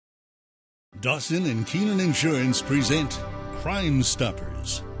Dawson and Keenan Insurance present Crime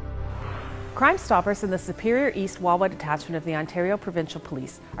Stoppers. Crime Stoppers in the Superior East Wawa Detachment of the Ontario Provincial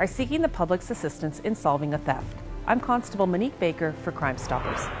Police are seeking the public's assistance in solving a theft. I'm Constable Monique Baker for Crime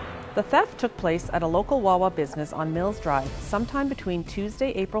Stoppers. The theft took place at a local Wawa Business on Mills Drive sometime between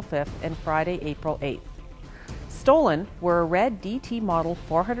Tuesday, April 5th and Friday, April 8th. Stolen were a red DT model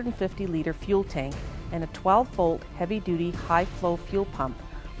 450-litre fuel tank and a 12-volt heavy-duty high-flow fuel pump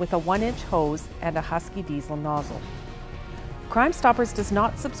with a 1-inch hose and a Husky diesel nozzle. Crime Stoppers does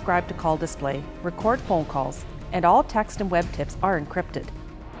not subscribe to call display, record phone calls, and all text and web tips are encrypted.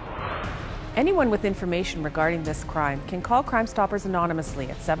 Anyone with information regarding this crime can call Crime Stoppers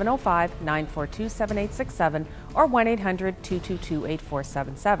anonymously at 705-942-7867 or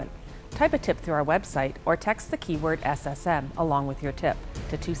 1-800-222-8477. Type a tip through our website or text the keyword SSM along with your tip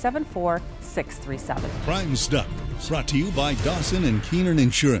to 274-637. Crime Stoppers, brought to you by Dawson and Keenan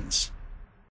Insurance.